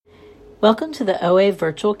Welcome to the OA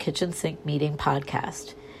Virtual Kitchen Sink Meeting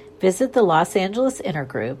podcast. Visit the Los Angeles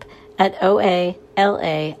Intergroup at oalaig.org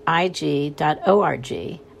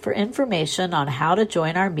for information on how to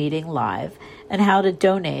join our meeting live and how to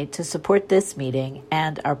donate to support this meeting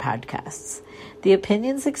and our podcasts. The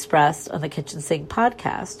opinions expressed on the Kitchen Sink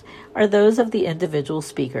podcast are those of the individual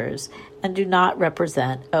speakers and do not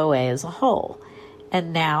represent OA as a whole.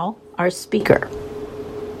 And now, our speaker.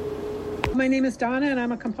 My name is Donna, and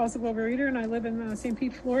I'm a compulsive overeater, and I live in St.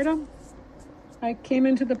 Pete, Florida. I came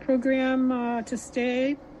into the program to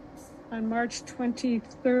stay on March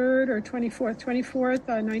 23rd or 24th,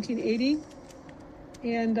 1980.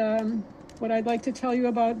 And what I'd like to tell you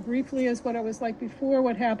about briefly is what it was like before,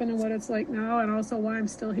 what happened, and what it's like now, and also why I'm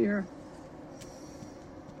still here.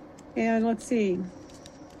 And let's see.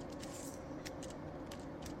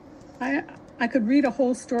 I could read a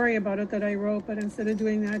whole story about it that I wrote, but instead of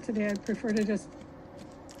doing that today, I'd prefer to just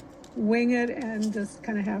wing it and just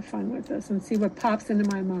kind of have fun with this and see what pops into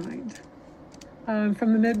my mind.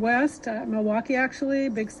 From the Midwest, Milwaukee actually,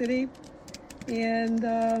 big city, and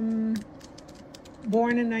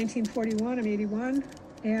born in 1941, I'm 81,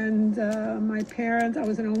 and my parents, I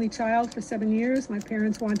was an only child for 7 years. My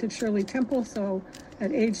parents wanted Shirley Temple, so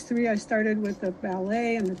at age 3 I started with the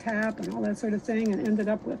ballet and the tap and all that sort of thing, and ended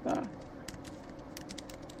up with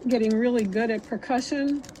getting really good at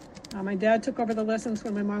percussion. My dad took over the lessons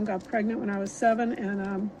when my mom got pregnant when I was 7,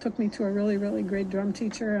 and took me to a really, really great drum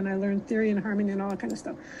teacher, and I learned theory and harmony and all that kind of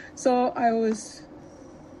stuff. So I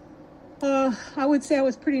would say I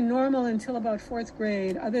was pretty normal until about 4th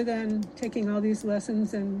grade, other than taking all these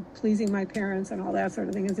lessons and pleasing my parents and all that sort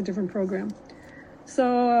of thing. It's a different program.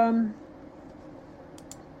 So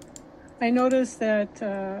I noticed that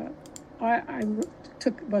I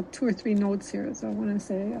took about 2 or 3 notes here. So I want to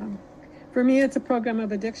say, for me, it's a program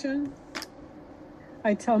of addiction.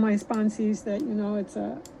 I tell my sponsees that,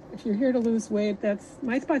 if you're here to lose weight,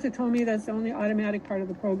 my sponsor told me that's the only automatic part of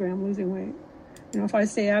the program, losing weight. If I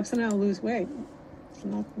stay abstinent, I'll lose weight.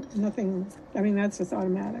 Nothing, that's just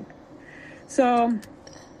automatic. So,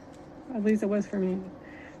 at least it was for me.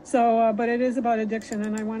 So, but it is about addiction,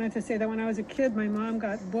 and I wanted to say that when I was a kid, my mom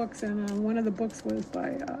got books, and one of the books was by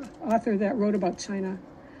an author that wrote about China,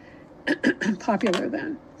 popular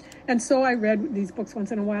then. And so I read these books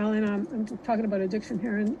once in a while, and I'm talking about addiction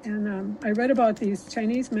here, and I read about these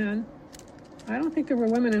Chinese men. I don't think there were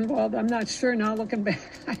women involved. I'm not sure now looking back.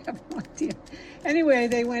 I have no idea. Anyway,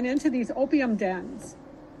 they went into these opium dens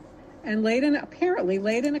and apparently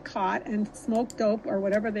laid in a cot and smoked dope or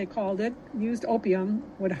whatever they called it, used opium,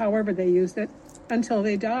 however they used it, until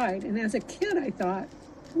they died. And as a kid, I thought,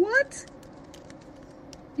 what?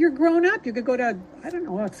 You're grown up. You could go to,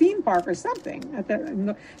 a theme park or something.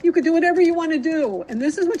 You could do whatever you want to do. And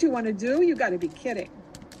this is what you want to do? You got to be kidding.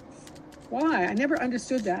 Why? I never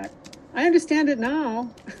understood that. I understand it now.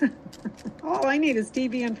 All I need is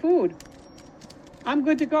TV and food. I'm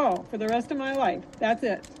good to go for the rest of my life. That's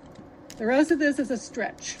it. The rest of this is a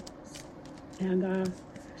stretch. And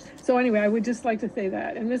so anyway, I would just like to say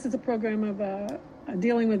that. And this is a program of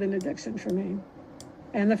dealing with an addiction for me.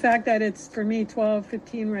 And the fact that it's, for me,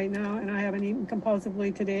 12:15 right now, and I haven't eaten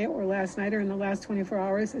compulsively today or last night or in the last 24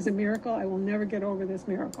 hours is a miracle. I will never get over this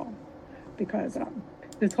miracle. Because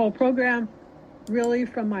this whole program, really,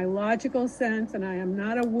 from my logical sense, and I am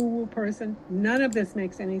not a woo-woo person, none of this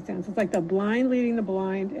makes any sense. It's like the blind leading the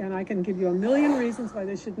blind, and I can give you a million reasons why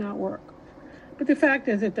this should not work. But the fact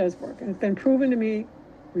is, it does work, and it's been proven to me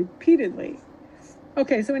repeatedly.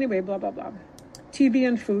 Okay, so anyway, blah, blah, blah. TV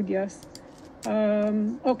and food, yes.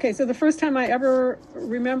 Okay, so the first time I ever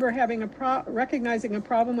remember having recognizing a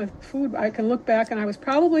problem with food, I can look back, and I was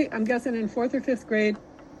probably, I'm guessing, in 4th or 5th grade,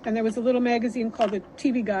 and there was a little magazine called the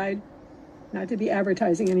TV Guide. Not to be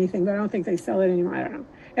advertising anything, but I don't think they sell it anymore. I don't know.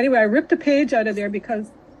 Anyway, I ripped a page out of there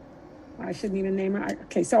because I shouldn't even name her.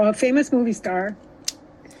 Okay, so a famous movie star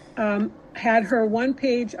had her one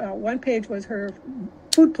page was her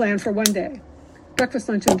food plan for one day, breakfast,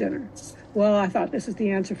 lunch, and dinner. Well, I thought this is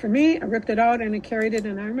the answer for me. I ripped it out and I carried it,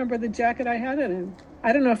 and I remember the jacket I had it in.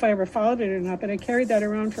 I don't know if I ever followed it or not, but I carried that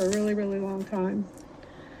around for a really, really long time.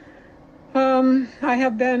 I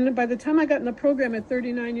have been, by the time I got in the program at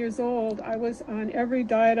 39 years old, I was on every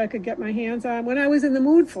diet I could get my hands on when I was in the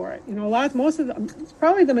mood for it.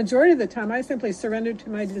 Probably the majority of the time, I simply surrendered to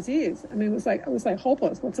my disease. It was like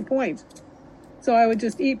hopeless. What's the point? So I would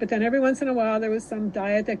just eat, but then every once in a while there was some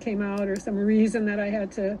diet that came out or some reason that I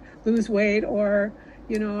had to lose weight, or,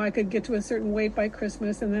 I could get to a certain weight by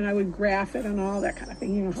Christmas, and then I would graph it and all that kind of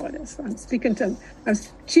thing. You know how it is. I'm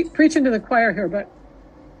preaching to the choir here, but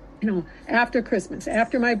after Christmas,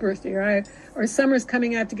 after my birthday, or summer's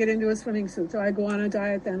coming, I have to get into a swimming suit, so I go on a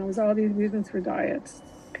diet then. It was all these reasons for diets.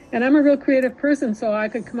 And I'm a real creative person, so I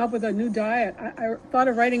could come up with a new diet. I thought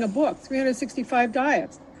of writing a book, 365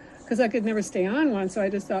 diets, because I could never stay on one. So I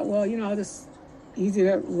just thought, well, I'll just easy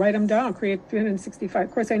to write them down, create 365.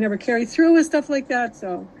 Of course, I never carry through with stuff like that.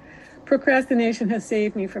 So procrastination has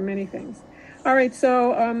saved me from many things. All right,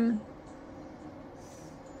 so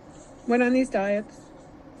went on these diets.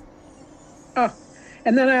 Oh,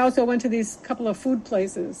 and then I also went to these couple of food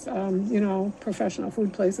places, professional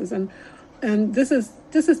food places. And this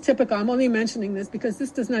is typical. I'm only mentioning this because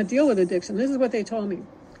this does not deal with addiction. This is what they told me,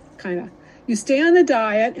 kind of. You stay on the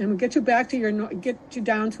diet and we'll get you back to get you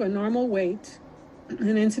down to a normal weight.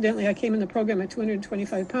 And incidentally, I came in the program at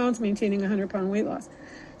 225 pounds, maintaining a 100-pound weight loss.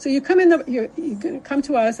 So you come in, you're going to come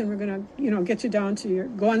to us, and we're going to, get you down to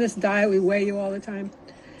go on this diet. We weigh you all the time.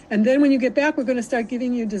 And then when you get back, we're going to start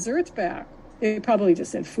giving you desserts back. They probably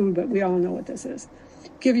just said food, but we all know what this is.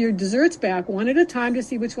 Give your desserts back one at a time to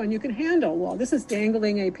see which one you can handle. Well, this is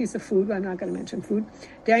dangling a piece of food. I'm not going to mention food.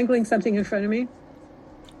 Dangling something in front of me.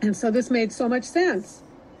 And so this made so much sense.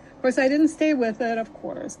 Of course, I didn't stay with it, of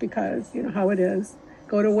course, because you know how it is.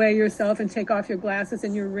 Go to weigh yourself and take off your glasses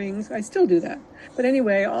and your rings. I still do that. But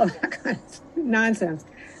anyway, all that kind of nonsense.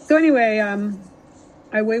 So anyway,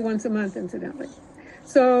 I weigh once a month, incidentally.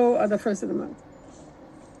 So the first of the month.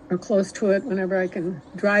 Or close to it whenever I can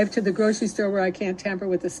drive to the grocery store where I can't tamper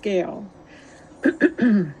with the scale.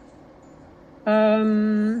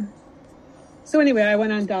 So anyway, I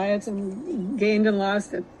went on diets and gained and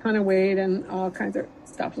lost a ton of weight and all kinds of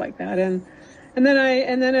stuff like that. And then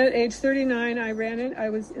at age 39, I ran it. I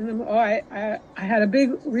was in the, I had a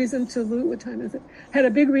big reason to lose, what time is it? Had a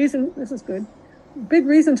big reason, this is good, big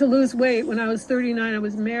reason to lose weight when I was 39. I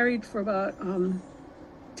was married for about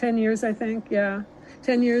 10 years, I think, yeah.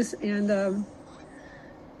 10 years, and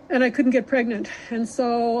I couldn't get pregnant. And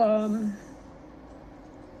so,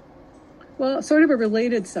 sort of a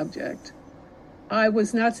related subject. I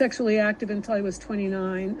was not sexually active until I was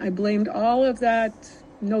 29. I blamed all of that,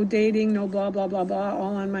 no dating, no blah, blah, blah, blah,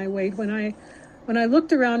 all on my weight. When I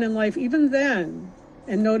looked around in life, even then,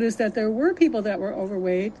 and noticed that there were people that were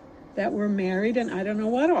overweight, that were married, and I don't know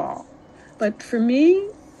what all. But for me,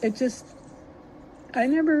 I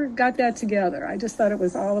never got that together. I just thought it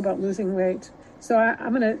was all about losing weight. So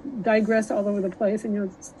I'm going to digress all over the place, and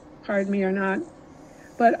you'll pardon me or not.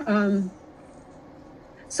 But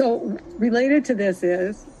so related to this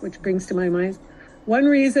is, which brings to my mind,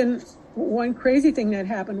 one crazy thing that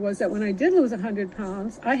happened was that when I did lose 100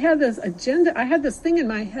 pounds, I had this agenda. I had this thing in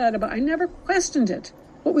my head about, I never questioned it,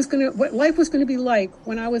 what life was going to be like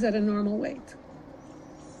when I was at a normal weight.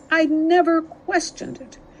 I never questioned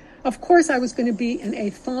it. Of course, I was going to be in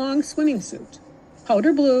a thong swimming suit,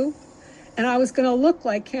 powder blue, and I was going to look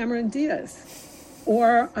like Cameron Diaz,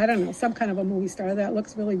 or, I don't know, some kind of a movie star that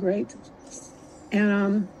looks really great.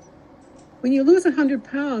 And when you lose 100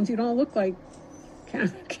 pounds, you don't look like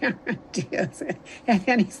Cameron Diaz at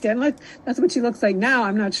any extent. That's what she looks like now,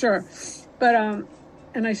 I'm not sure. But,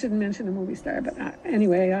 and I shouldn't mention a movie star, but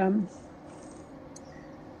anyway,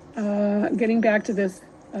 getting back to this,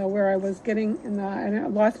 where I was getting and I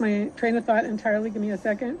lost my train of thought entirely. Give me a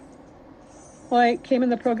second. Well, I came in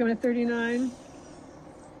the program at 39.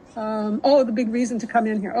 The big reason to come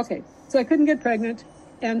in here. Okay, so I couldn't get pregnant.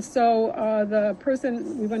 And so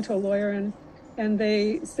we went to a lawyer and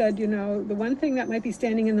they said, the one thing that might be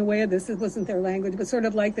standing in the way of this, it wasn't their language, but sort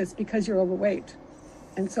of like this, because you're overweight.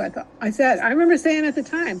 And so I remember saying at the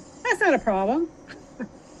time, that's not a problem.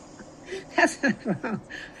 That's not a problem.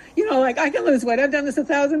 I can lose weight. I've done this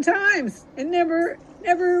 1,000 times. It never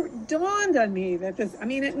dawned on me that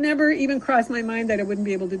it never even crossed my mind that I wouldn't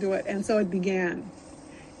be able to do it. And so it began.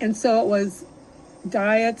 And so it was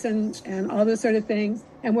diets and all those sort of things.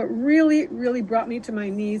 And what really, really brought me to my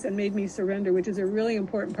knees and made me surrender, which is a really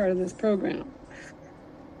important part of this program,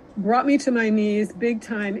 brought me to my knees big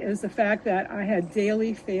time, is the fact that I had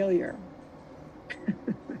daily failure.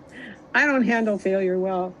 I don't handle failure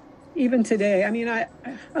well. Even today,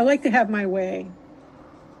 I like to have my way.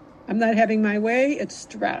 I'm not having my way, it's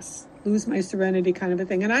stress, lose my serenity kind of a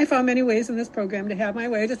thing. And I found many ways in this program to have my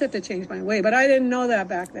way. I just have to change my way. But I didn't know that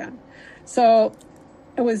back then. So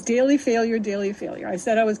it was daily failure, daily failure. I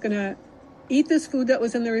said I was going to eat this food that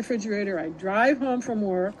was in the refrigerator. I'd drive home from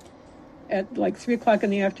work at like 3 o'clock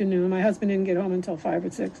in the afternoon. My husband didn't get home until 5 or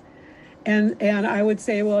 6. And I would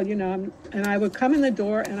say, and I would come in the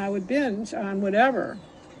door and I would binge on whatever.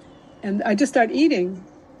 And I just start eating.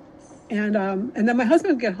 And then my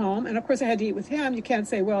husband would get home. And, of course, I had to eat with him. You can't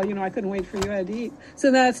say, I couldn't wait for you. I had to eat.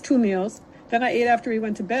 So that's 2 meals. Then I ate after he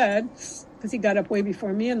went to bed because he got up way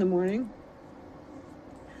before me in the morning.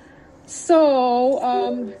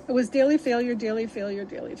 So it was daily failure, daily failure,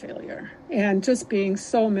 daily failure, and just being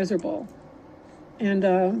so miserable. And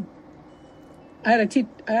I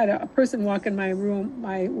had a person walk in my room,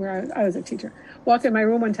 where I was a teacher, walk in my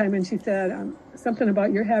room one time, and she said something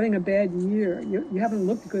about, you're having a bad year. You haven't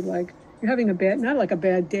looked good, like you're having not like a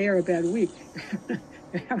bad day or a bad week.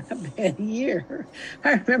 You're having a bad year.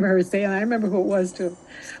 I remember her saying that. I remember who it was too.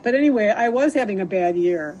 But anyway, I was having a bad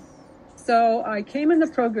year. So I came in the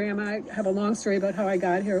program. I have a long story about how I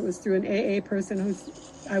got here. It was through an AA person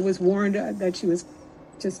I was warned that she was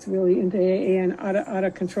just really into AA and out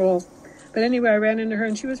of control. But anyway, I ran into her,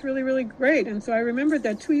 and she was really, really great. And so I remembered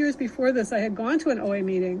that 2 years before this, I had gone to an OA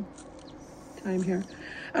meeting. I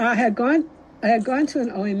had gone to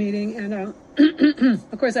an OA meeting, and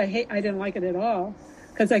of course, I didn't like it at all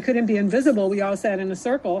because I couldn't be invisible. We all sat in a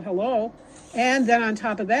circle. Hello. And then on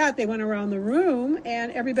top of that, they went around the room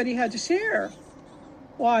and everybody had to share.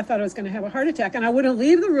 Well, I thought I was going to have a heart attack, and I wouldn't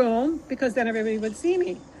leave the room because then everybody would see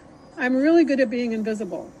me. I'm really good at being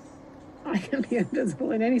invisible. I can be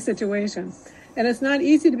invisible in any situation. And it's not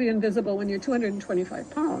easy to be invisible when you're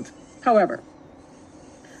 225 pounds. However,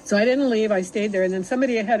 so I didn't leave. I stayed there. And then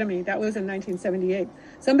somebody ahead of me, that was in 1978,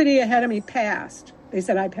 somebody ahead of me passed. They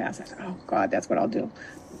said I passed. I said, oh, God, that's what I'll do.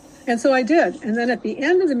 And so I did. And then at the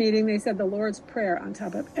end of the meeting, they said the Lord's Prayer on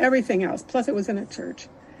top of everything else. Plus, it was in a church.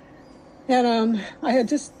 And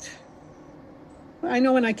I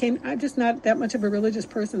know when I came, I'm just not that much of a religious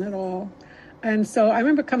person at all. And so I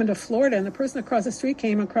remember coming to Florida, and the person across the street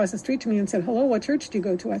came across the street to me and said, hello, what church do you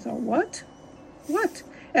go to? I thought, what?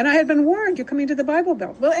 And I had been warned, you're coming to the Bible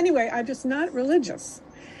Belt. Well, anyway, I'm just not religious.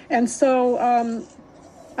 And so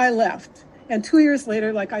I left. And 2 years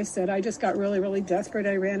later, like I said, I just got really, really desperate.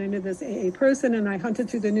 I ran into this AA person, and I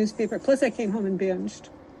hunted through the newspaper. Plus, I came home and binged.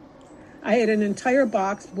 I ate an entire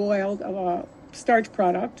box boiled of a starch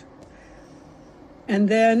product. And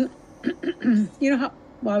then,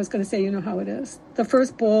 I was going to say, you know how it is. The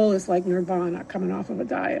first bowl is like nirvana coming off of a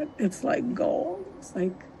diet. It's like gold. It's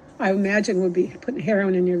like, I imagine would be putting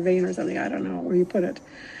heroin in your vein or something. I don't know where you put it.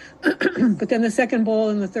 But then the second bowl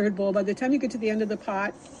and the third bowl, by the time you get to the end of the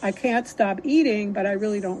pot, I can't stop eating, but I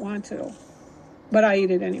really don't want to. But I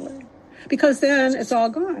eat it anyway. Because then it's all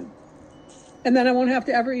gone. And then I won't have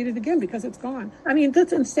to ever eat it again because it's gone. I mean,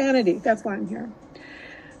 that's insanity. That's why I'm here.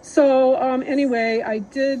 So anyway, I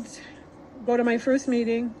did go to my first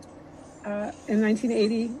meeting in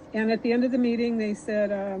 1980. And at the end of the meeting, they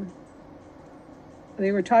said,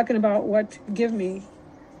 they were talking about what to give me,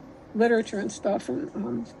 literature and stuff.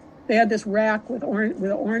 And they had this rack with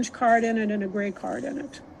an orange card in it and a gray card in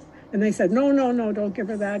it. And they said, no, don't give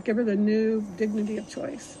her that. Give her the new Dignity of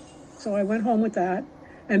Choice. So I went home with that.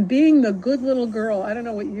 And being the good little girl, I don't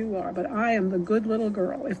know what you are, but I am the good little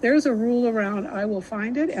girl. If there's a rule around, I will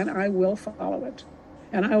find it and I will follow it.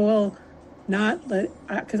 And I will not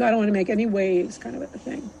because I don't want to make any waves, kind of a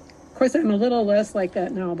thing. Of course, I'm a little less like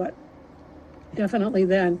that now, but definitely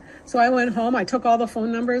then. So I went home. I took all the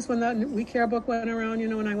phone numbers when the We Care book went around,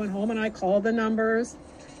 and I went home and I called the numbers.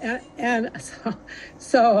 And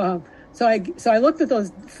so I looked at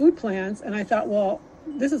those food plans and I thought, well,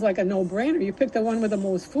 this is like a no-brainer. You pick the one with the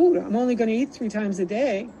most food. I'm only going to eat 3 times a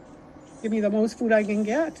day. Give me the most food I can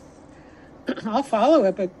get. I'll follow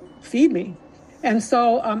it, but feed me. And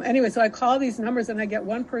so anyway, so I call these numbers and I get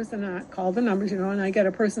one person on, call the numbers, and I get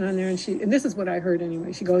a person on there, and this is what I heard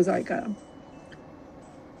anyway. She goes like,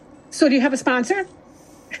 so do you have a sponsor?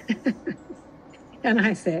 And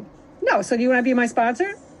I said, no. So do you want to be my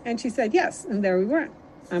sponsor? And she said, yes. And there we were.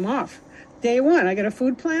 I'm off. Day one, I get a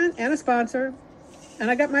food plan and a sponsor. And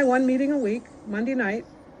I got my one meeting a week, Monday night.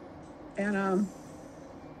 And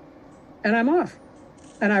I'm off.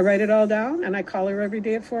 And I write it all down, and I call her every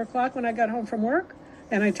day at 4 o'clock when I got home from work.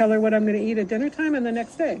 And I tell her what I'm going to eat at dinner time and the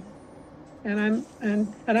next day. And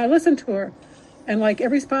I listen to her. And like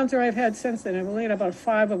every sponsor I've had since then, I've only had about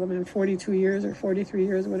 5 of them in 42 years or 43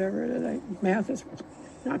 years, whatever it is. Math is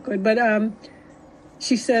not good. But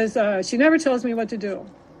she says, she never tells me what to do.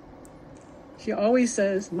 She always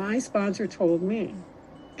says, my sponsor told me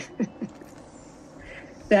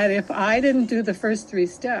that if I didn't do the first 3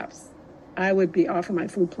 steps, I would be off of my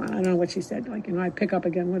food plan. I don't know what she said. Like, I'd pick up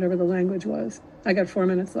again, whatever the language was. I got 4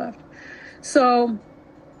 minutes left. So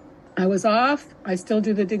I was off. I still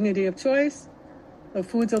do the Dignity of Choice. The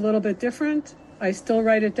food's a little bit different. I still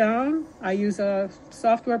write it down. I use a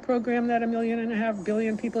software program that 1.5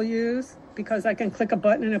 billion people use because I can click a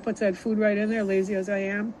button and it puts that food right in there, lazy as I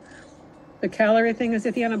am. The calorie thing is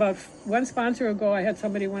at the end. About one sponsor ago, I had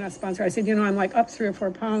somebody want to sponsor. I said, I'm like up 3 or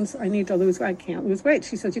 4 pounds. I need to lose. I can't lose weight.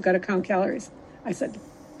 She says, you got to count calories. I said,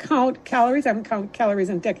 count calories? I haven't counted calories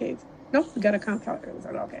in decades. Nope, you got to count calories. I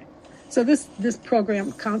said, okay. So this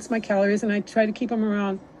program counts my calories, and I try to keep them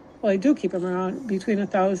around. Well, I do keep them around between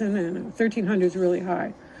 1,000 and 1,300 is really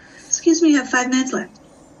high. Excuse me, you have 5 minutes left.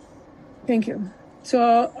 Thank you.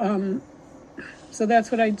 So, so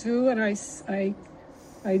that's what I do, and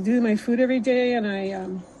I do my food every day,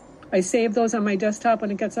 and I save those on my desktop.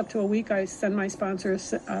 When it gets up to a week, I send my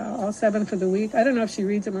sponsors all 7 for the week. I don't know if she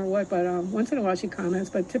reads them or what, but once in a while she comments.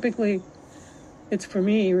 But typically, it's for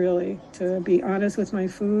me really to be honest with my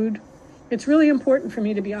food. It's really important for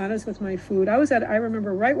me to be honest with my food. I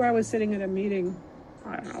remember right where I was sitting at a meeting,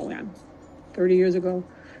 I don't know when, 30 years ago,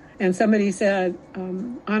 and somebody said,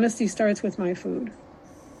 honesty starts with my food.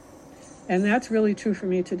 And that's really true for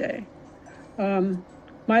me today. I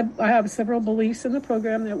have several beliefs in the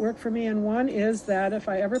program that work for me, and one is that if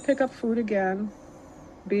I ever pick up food again,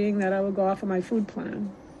 being that I would go off of my food plan,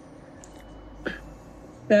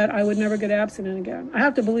 that I would never get abstinent again. I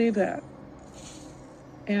have to believe that.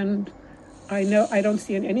 And I know I don't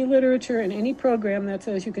see in any literature, in any program that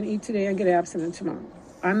says you can eat today and get abstinent tomorrow.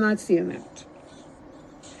 I'm not seeing that.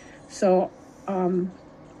 So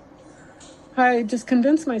I just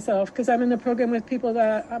convinced myself, because I'm in the program with people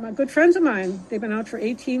that are good friends of mine. They've been out for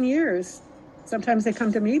 18 years. Sometimes they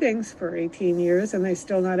come to meetings for 18 years and they're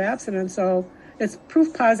still not abstinent. So it's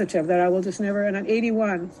proof positive that I will just never, and I'm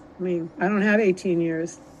 81. I mean, I don't have 18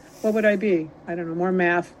 years. What would I be? I don't know, more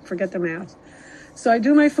math. Forget the math. So I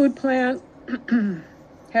do my food plan,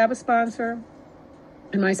 have a sponsor,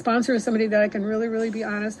 and my sponsor is somebody that I can really, really be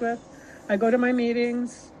honest with. I go to my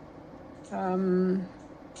meetings.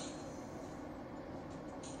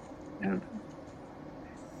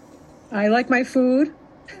 I like my food.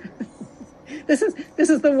 This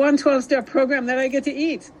is the 112-step program that I get to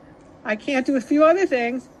eat. I can't do a few other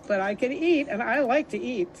things, but I can eat, and I like to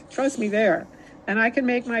eat. Trust me there. And I can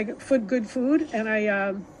make my food good food, and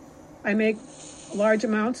I make large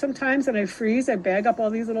amounts sometimes, and I freeze. I bag up all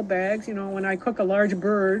these little bags. When I cook a large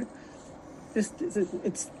bird,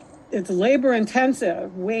 it's labor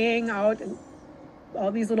intensive, weighing out all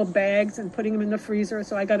these little bags and putting them in the freezer.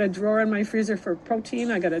 So I got a drawer in my freezer for protein.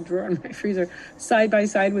 I got a drawer in my freezer side by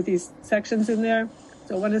side with these sections in there.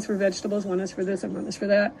 So one is for vegetables, one is for this, and one is for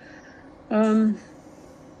that. I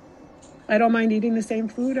don't mind eating the same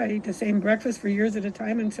food. I eat the same breakfast for years at a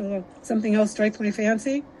time until something else strikes my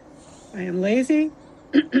fancy. I am lazy,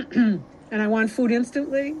 and I want food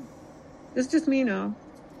instantly. It's just me now.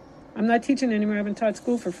 I'm not teaching anymore. I haven't taught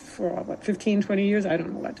school for 15, 20 years? I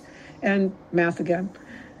don't know what. And math again.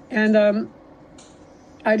 And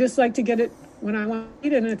I just like to get it when I want to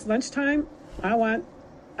eat it, and it's lunchtime. I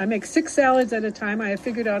make 6 salads at a time. I have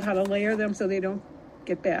figured out how to layer them so they don't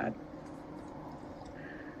get bad.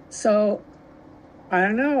 So, I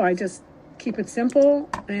don't know. I just keep it simple,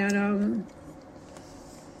 and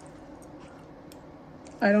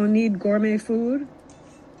I don't need gourmet food.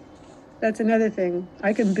 That's another thing.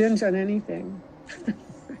 I can binge on anything. It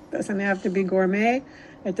doesn't have to be gourmet.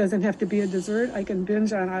 It doesn't have to be a dessert. I can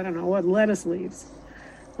binge on, I don't know what, lettuce leaves.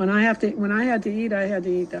 When I had to eat, I had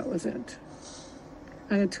to eat. That was it.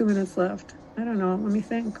 I had 2 minutes left. I don't know. Let me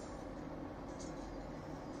think.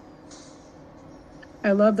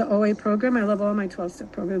 I love the OA program. I love all my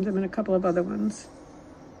 12-step programs. I'm in a couple of other ones.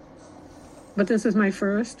 But this is my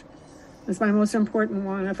first. It's my most important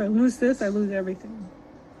one. If I lose this, I lose everything.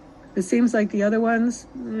 It seems like the other ones,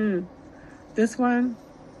 this one,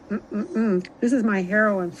 this is my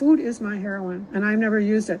heroin. Food is my heroin, and I've never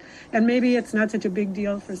used it. And maybe it's not such a big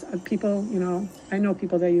deal for people, I know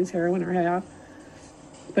people that use heroin or have.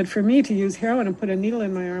 But for me to use heroin and put a needle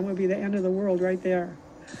in my arm would be the end of the world right there.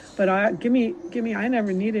 But I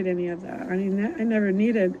never needed any of that. I mean, I never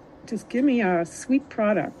needed, just give me a sweet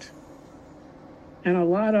product and a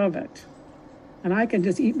lot of it. And I can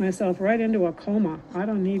just eat myself right into a coma. I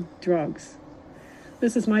don't need drugs.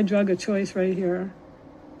 This is my drug of choice right here.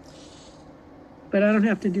 But I don't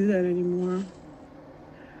have to do that anymore.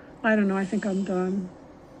 I don't know. I think I'm done.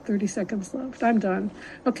 30 seconds left. I'm done.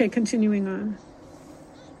 Okay, continuing on.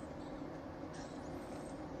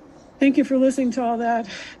 Thank you for listening to all that.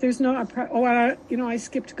 There's no, I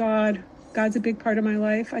skipped God. God's a big part of my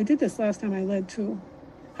life. I did this last time I led too.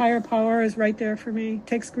 Higher power is right there for me.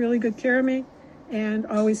 Takes really good care of me and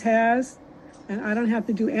always has. And I don't have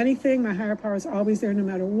to do anything. My higher power is always there no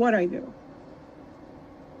matter what I do.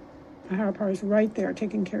 My higher power is right there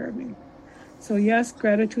taking care of me. So yes,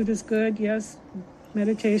 gratitude is good. Yes,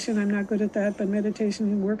 meditation, I'm not good at that, but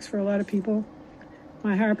meditation works for a lot of people.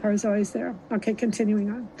 My higher power is always there. Okay, continuing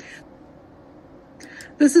on.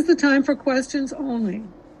 This is the time for questions only.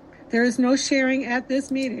 There is no sharing at this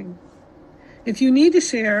meeting. If you need to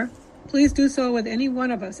share, please do so with any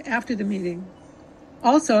one of us after the meeting.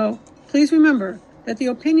 Also, please remember that the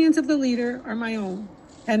opinions of the leader are my own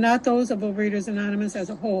and not those of Overeaters Anonymous as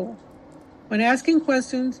a whole. When asking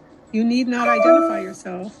questions, you need not identify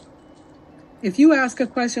yourself. If you asked a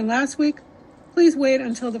question last week, please wait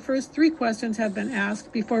until the first 3 questions have been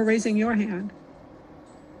asked before raising your hand.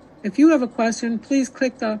 If you have a question, please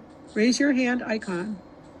click the raise your hand icon.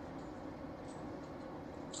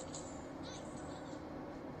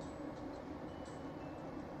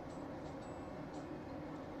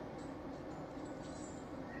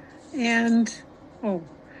 And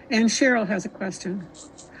Cheryl has a question.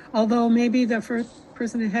 Although maybe the first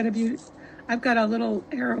person ahead of you, I've got a little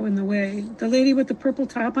arrow in the way. The lady with the purple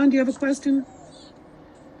top on, do you have a question?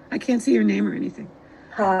 I can't see your name or anything.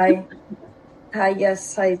 Hi,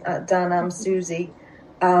 yes, hi, Donna, I'm Susie.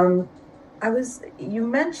 You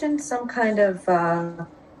mentioned some kind of,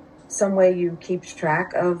 some way you keep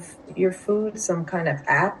track of your food, some kind of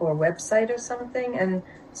app or website or something. And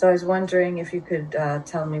so I was wondering if you could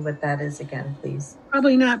tell me what that is again, please.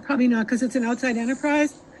 Probably not, because it's an outside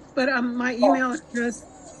enterprise. But my email address,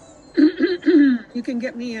 you can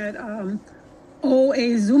get me at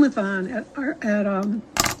oazoomathon at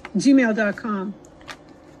gmail.com.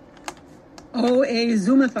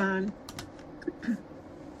 oazoomathon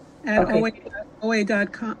at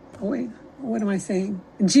oa.com. What am I saying?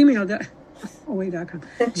 Gmail.com.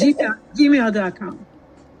 Gmail.com.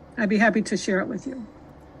 I'd be happy to share it with you.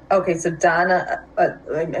 Okay, so Donna,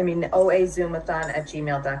 oazoomathon at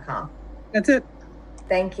gmail.com. That's it.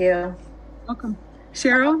 Thank you. Welcome.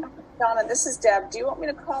 Cheryl? Donna, this is Deb. Do you want me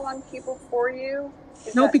to call on people for you?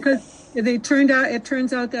 No, because it turns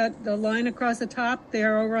out that the line across the top,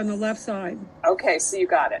 they're over on the left side. Okay, so you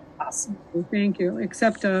got it. Awesome. Thank you.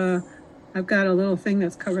 Except I've got a little thing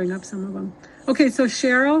that's covering up some of them. Okay, so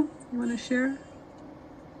Cheryl, you want to share?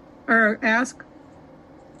 Or ask?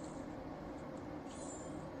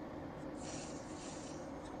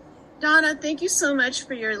 Donna, thank you so much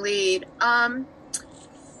for your lead.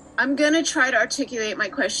 I'm going to try to articulate my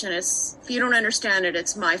question. If you don't understand it,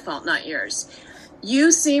 it's my fault, not yours.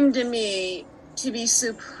 You seem to me to be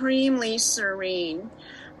supremely serene.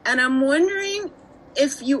 And I'm wondering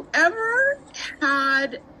if you ever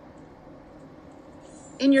had,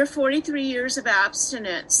 in your 43 years of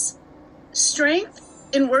abstinence, strength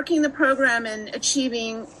in working the program and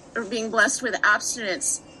achieving or being blessed with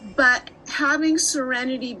abstinence, but having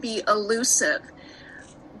serenity be elusive.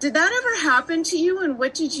 Did that ever happen to you, and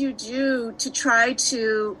what did you do to try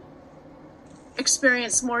to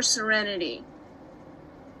experience more serenity?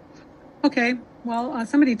 Okay, well,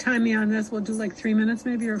 somebody time me on this. We'll do like 3 minutes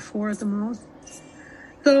maybe, or 4 at the most.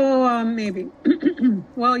 So maybe.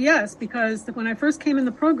 Well, yes, because when I first came in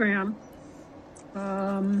the program,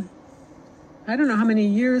 I don't know how many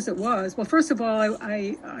years it was. Well, first of all,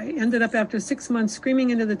 I ended up after 6 months screaming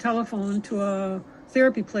into the telephone to a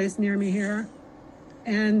therapy place near me here.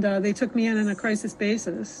 And they took me in on a crisis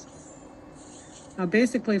basis.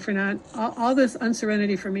 Basically for not, all this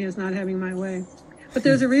unserenity for me is not having my way. But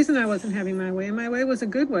there's a reason I wasn't having my way, and my way was a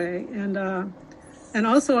good way. And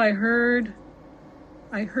also I heard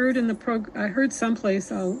someplace,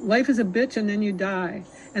 life is a bitch and then you die.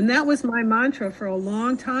 And that was my mantra for a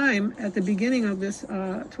long time at the beginning of this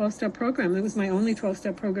 12-step program. It was my only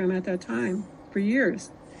 12-step program at that time for years.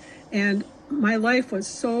 And my life was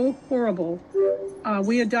so horrible.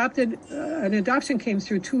 An adoption came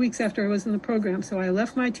through 2 weeks after I was in the program. So I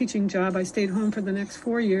left my teaching job. I stayed home for the next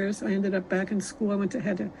 4 years. I ended up back in school.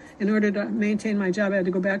 In order to maintain my job, I had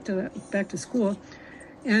to go back to school.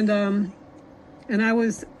 And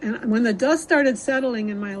when the dust started settling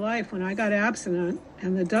in my life, when I got abstinent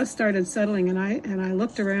and the dust started settling and I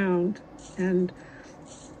looked around, and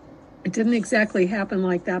it didn't exactly happen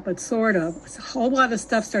like that, but sort of. A whole lot of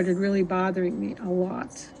stuff started really bothering me, a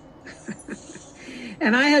lot.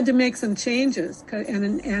 And I had to make some changes.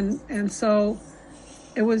 And so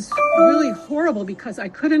it was really horrible because I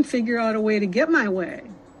couldn't figure out a way to get my way.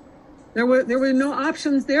 There were no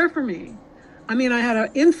options there for me. I mean, I had an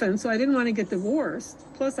infant, so I didn't want to get divorced.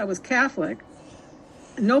 Plus, I was Catholic.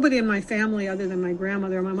 Nobody in my family, other than my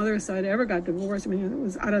grandmother on my mother's side, ever got divorced. I mean, it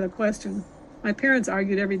was out of the question. My parents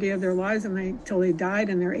argued every day of their lives till they died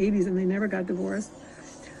in their 80s, and they never got divorced.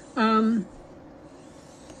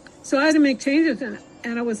 So I had to make changes, and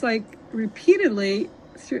it was like repeatedly,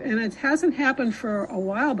 and it hasn't happened for a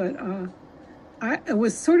while, but it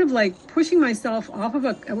was sort of like pushing myself off of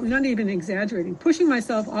I'm not even exaggerating, pushing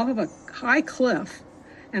myself off of a high cliff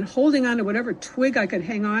and holding on to whatever twig I could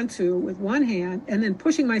hang on to with one hand and then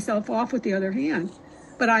pushing myself off with the other hand.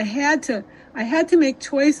 But I had to make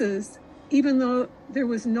choices, even though there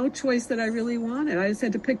was no choice that I really wanted. I just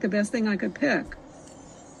had to pick the best thing I could pick.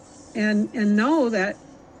 And know that,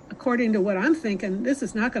 according to what I'm thinking, this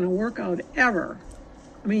is not going to work out ever.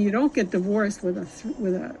 I mean, you don't get divorced with a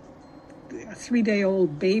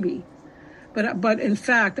 3-day-old baby. But in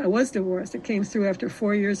fact, I was divorced. It came through after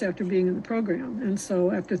 4 years after being in the program, and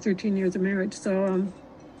so after 13 years of marriage.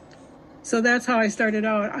 So that's how I started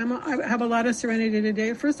out. I have a lot of serenity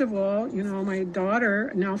today. First of all, my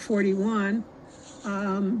daughter, now 41,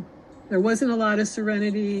 there wasn't a lot of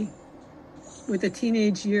serenity with the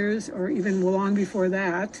teenage years or even long before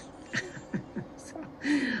that. So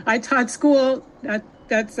I taught school.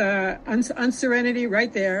 That's unserenity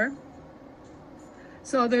right there.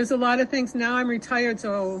 So there's a lot of things. Now I'm retired,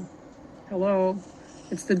 so hello,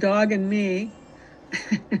 it's the dog and me,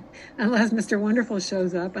 unless Mr. Wonderful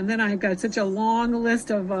shows up. And then I've got such a long list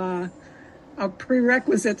of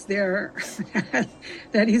prerequisites there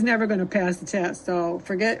that he's never going to pass the test. So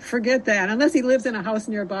forget that. Unless he lives in a house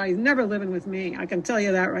nearby, he's never living with me. I can tell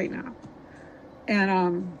you that right now.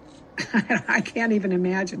 And I can't even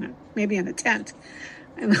imagine it. Maybe in a tent.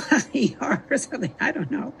 In the ER or something, I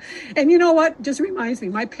don't know. And you know what? Just reminds me,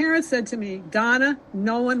 my parents said to me, Donna,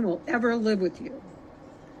 no one will ever live with you.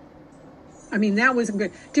 I mean, that was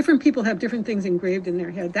good. Different people have different things engraved in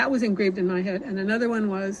their head. That was engraved in my head. And another one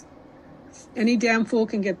was, any damn fool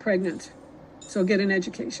can get pregnant. So get an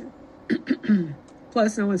education.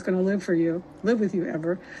 Plus, no one's going to live with you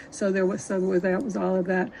ever. So that was all of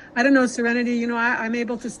that. I don't know, serenity, I'm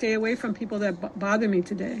able to stay away from people that bother me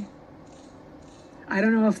today. I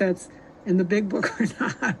don't know if that's in the big book or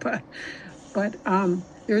not, but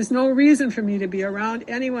there's no reason for me to be around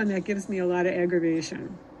anyone that gives me a lot of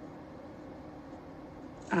aggravation.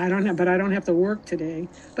 I don't have to work today.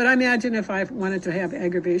 But I imagine if I wanted to have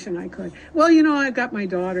aggravation, I could. Well, I've got my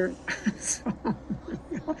daughter, so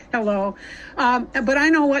hello. But I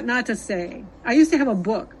know what not to say. I used to have a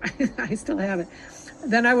book. I still have it.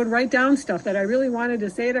 Then I would write down stuff that I really wanted to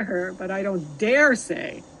say to her, but I don't dare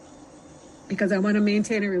say, because I want to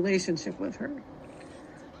maintain a relationship with her.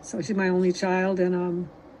 So she's my only child, and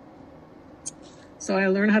so I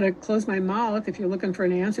learned how to close my mouth. If you're looking for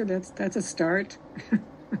an answer, that's a start.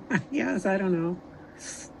 Yes, I don't know.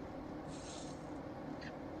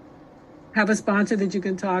 Have a sponsor that you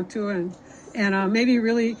can talk to, and maybe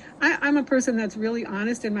really, I'm a person that's really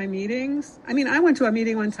honest in my meetings. I mean, I went to a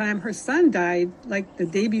meeting one time. Her son died like the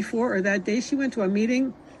day before, or that day she went to a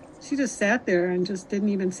meeting. She just sat there and just didn't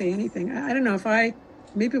even say anything. I don't know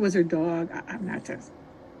maybe it was her dog. I'm not to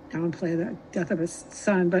downplay the death of his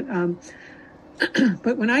son, but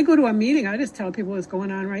but when I go to a meeting, I just tell people what's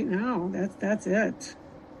going on right now. That's it.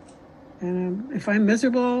 And if I'm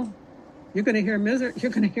miserable, you're going to hear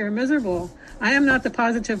miserable. I am not the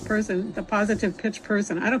positive pitch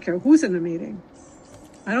person. I don't care who's in the meeting.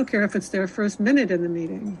 I don't care if it's their first minute in the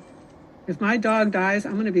meeting. If my dog dies,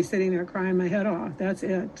 I'm going to be sitting there crying my head off. That's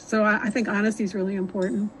it. So I think honesty is really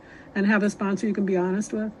important, and have a sponsor you can be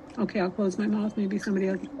honest with. Okay, I'll close my mouth. Maybe somebody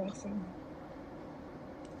else can question.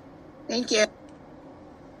 Thank you.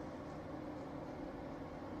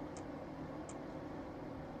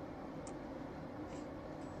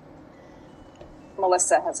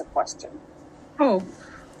 Melissa has a question. Oh,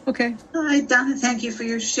 okay. Hi, Donna. Thank you for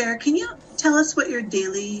your share. Can you tell us what your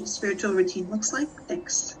daily spiritual routine looks like?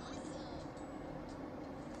 Thanks.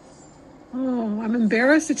 Oh, I'm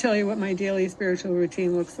embarrassed to tell you what my daily spiritual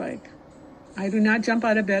routine looks like. I do not jump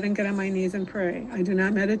out of bed and get on my knees and pray. I do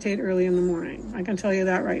not meditate early in the morning. I can tell you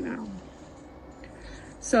that right now.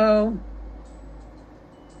 So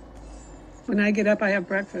when I get up, I have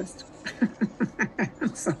breakfast.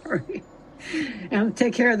 I'm sorry. And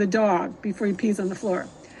take care of the dog before he pees on the floor.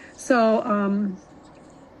 So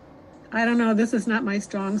I don't know. This is not my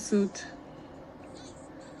strong suit.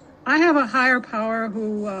 I have a higher power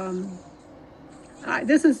who...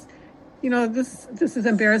 this is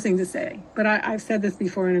embarrassing to say, but I've said this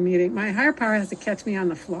before in a meeting. My higher power has to catch me on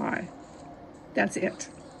the fly. That's it.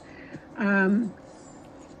 I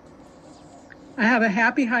have a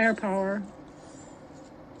happy higher power.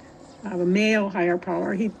 I have a male higher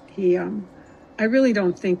power. I really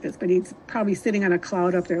don't think this, but he's probably sitting on a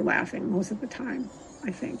cloud up there laughing most of the time, I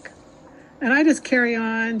think. And I just carry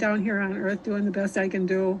on down here on earth, doing the best I can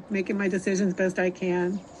do, making my decisions best I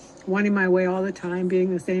can, wanting my way all the time,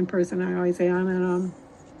 being the same person I always am, and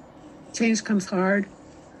change comes hard.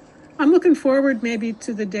 I'm looking forward maybe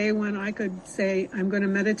to the day when I could say, I'm going to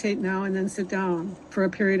meditate now and then sit down for a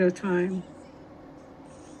period of time.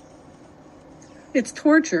 it's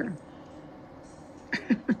torture.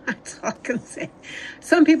 That's all I can say.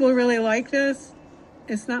 Some people really like this.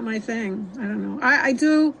 It's not my thing. I don't know.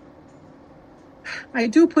 I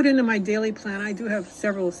do put into my daily plan. I do have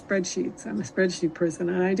several spreadsheets. I'm a spreadsheet person,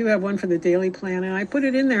 and I do have one for the daily plan, and I put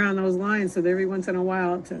it in there on those lines so that every once in a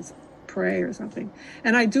while it says pray or something.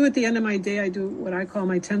 And I do at the end of my day, I do what I call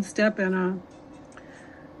my 10th step, and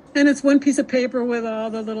it's one piece of paper with all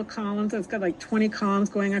the little columns. It's got like 20 columns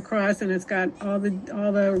going across, and it's got all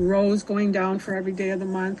the rows going down for every day of the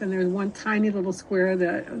month. And there's one tiny little square,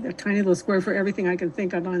 the tiny little square for everything I can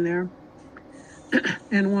think of on there.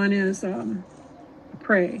 And one is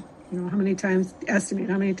pray. You know, estimate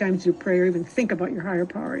how many times you pray or even think about your higher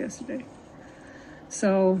power yesterday.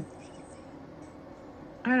 So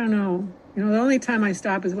I don't know. You know, the only time I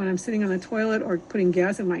stop is when I'm sitting on the toilet or putting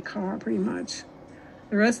gas in my car, pretty much.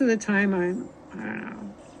 The rest of the time I'm, I don't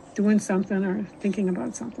know, doing something or thinking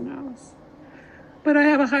about something else. But I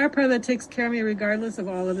have a higher power that takes care of me regardless of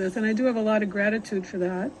all of this, and I do have a lot of gratitude for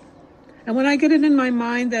that. And when I get it in my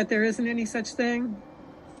mind that there isn't any such thing,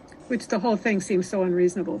 which the whole thing seems so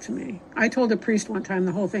unreasonable to me. I told a priest one time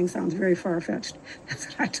the whole thing sounds very far-fetched. That's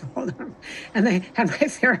what I told him. And my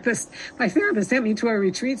therapist sent me to a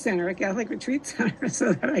retreat center, a Catholic retreat center,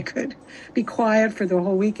 so that I could be quiet for the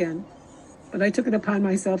whole weekend. But I took it upon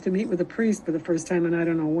myself to meet with a priest for the first time, and I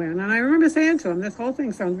don't know when. And I remember saying to him, this whole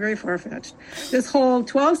thing sounds very far-fetched. This whole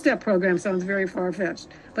 12-step program sounds very far-fetched.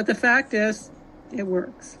 But the fact is, it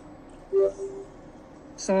works.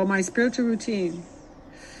 So my spiritual routine,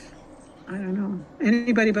 I don't know.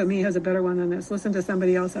 Anybody but me has a better one than this. Listen to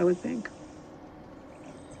somebody else, I would think.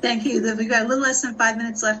 Thank you. We've got a little less than 5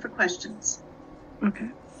 minutes left for questions. Okay.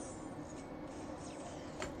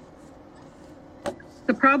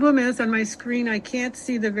 The problem is on my screen, I can't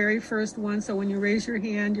see the very first one. So when you raise your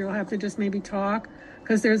hand, you'll have to just maybe talk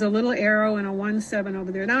because there's a little arrow and a 1-7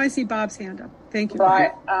 over there. Now I see Bob's hand up. Thank you.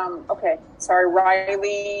 Right. Okay. Sorry,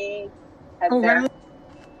 Riley. Riley.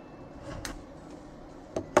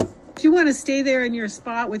 If you want to stay there in your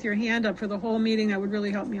spot with your hand up for the whole meeting, that would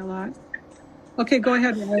really help me a lot. Okay, go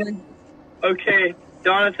ahead, Riley. Okay,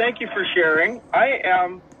 Donna, thank you for sharing. I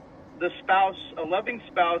am a loving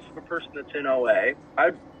spouse of a person that's in OA.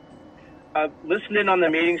 I've listened in on the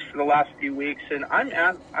meetings for the last few weeks, and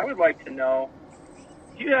I would like to know,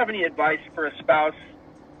 do you have any advice for a spouse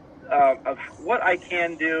of what I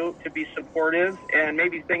can do to be supportive and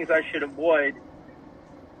maybe things I should avoid?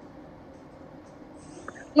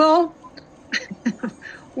 Well,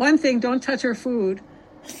 one thing, don't touch her food,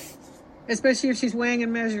 especially if she's weighing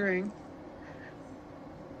and measuring.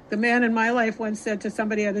 The man in my life once said to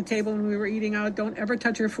somebody at the table when we were eating out, don't ever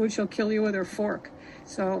touch her food, she'll kill you with her fork.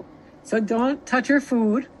 So don't touch her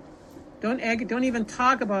food. Don't even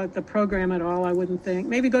talk about the program at all, I wouldn't think.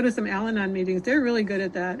 Maybe go to some Al-Anon meetings. They're really good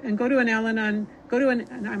at that. And go to an Al-Anon,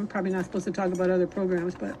 and I'm probably not supposed to talk about other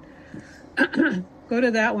programs, but go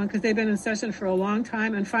to that one because they've been in session for a long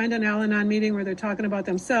time, and find an Al-Anon meeting where they're talking about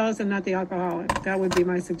themselves and not the alcoholic. That would be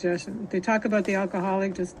my suggestion. If they talk about the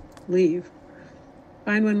alcoholic, just leave.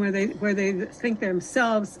 Find one where they think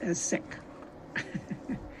themselves as sick,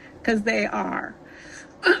 because they are.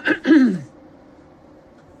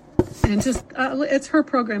 And just it's her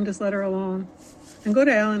program. Just let her alone, and go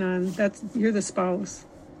to Al-Anon. You're the spouse.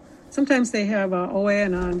 Sometimes they have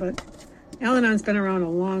OA-Anon, but Al-Anon's been around a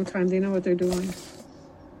long time. They know what they're doing.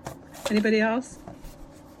 Anybody else?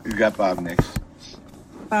 You got Bob next.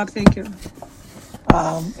 Bob, thank you.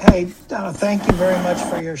 Hey, Donna, thank you very much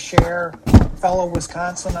for your share, fellow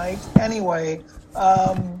Wisconsinite. Anyway,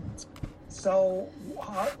 so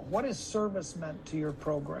what is service meant to your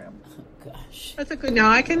program? Oh, gosh. That's a good. Now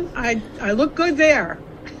I look good there.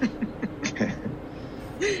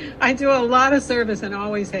 I do a lot of service and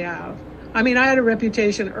always have. I mean, I had a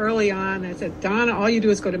reputation early on. I said, Donna, all you do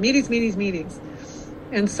is go to meetings.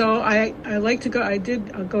 And so I like to go. I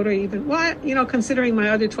did go to even, considering my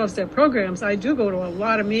other 12-step programs, I do go to a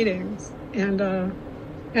lot of meetings, and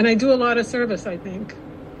I do a lot of service, I think.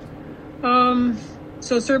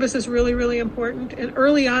 So service is really, really important. And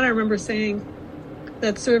early on, I remember saying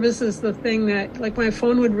that service is the thing that, like, my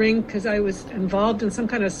phone would ring because I was involved in some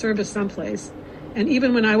kind of service someplace. And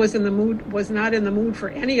even when I was not in the mood for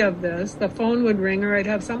any of this, the phone would ring, or I'd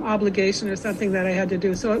have some obligation or something that I had to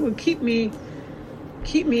do. So it would keep me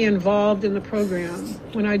involved in the program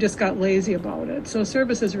when I just got lazy about it. So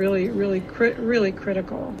service is really, really, really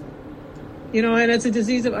critical. And it's a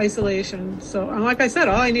disease of isolation. So like I said,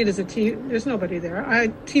 all I need is a TV. There's nobody there.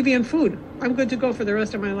 TV and food. I'm good to go for the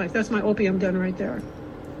rest of my life. That's my opium done right there.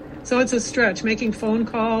 So it's a stretch. Making phone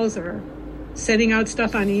calls or sending out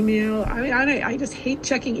stuff on email. I mean, I just hate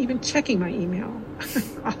checking my email.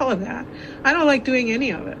 All of that. I don't like doing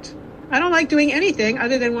any of it. I don't like doing anything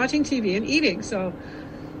other than watching TV and eating. So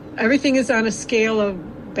everything is on a scale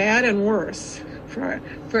of bad and worse for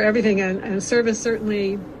everything. And service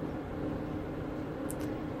certainly.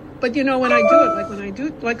 But when I do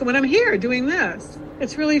it, like when I'm here doing this,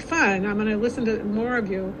 it's really fun. I'm going to listen to more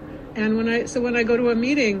of you. And when I go to a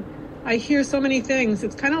meeting, I hear so many things.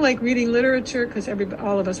 It's kind of like reading literature, because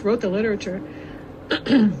all of us wrote the literature,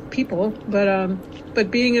 people. But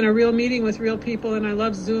being in a real meeting with real people, and I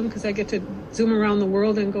love Zoom because I get to Zoom around the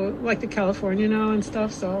world and go like to California now and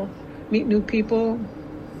stuff. So meet new people.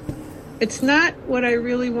 It's not what I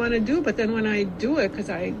really want to do, but then when I do it, because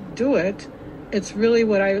I do it, it's really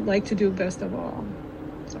what I like to do best of all.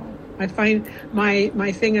 So I find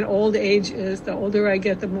my thing in old age is the older I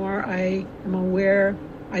get, the more I am aware.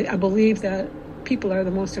 I believe that people are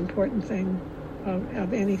the most important thing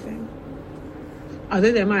of anything.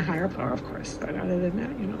 Other than my higher power, of course. But other than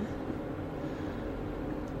that,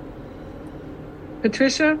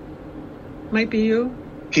 Patricia, might be you.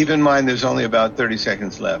 Keep in mind there's only about 30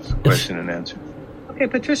 seconds left, question and answer. Okay,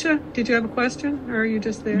 Patricia, did you have a question, or are you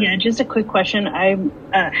just there? Yeah, just a quick question. How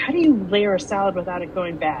do you layer a salad without it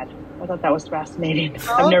going bad? I thought that was fascinating.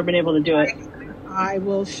 I've never been able to do it. I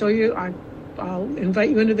will show you. I'll invite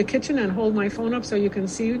you into the kitchen and hold my phone up so you can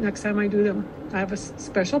see next time I do them. I have a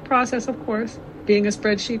special process, of course. Being a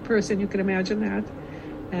spreadsheet person, you can imagine that.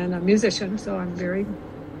 And a musician, so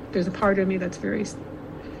there's a part of me that's very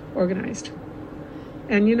organized.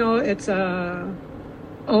 And it's OA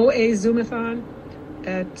Zoomathon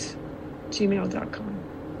at gmail.com.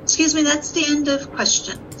 Excuse me, that's the end of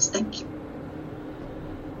questions. Thank you.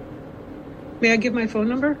 May I give my phone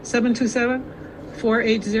number?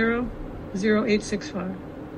 727-480-0865.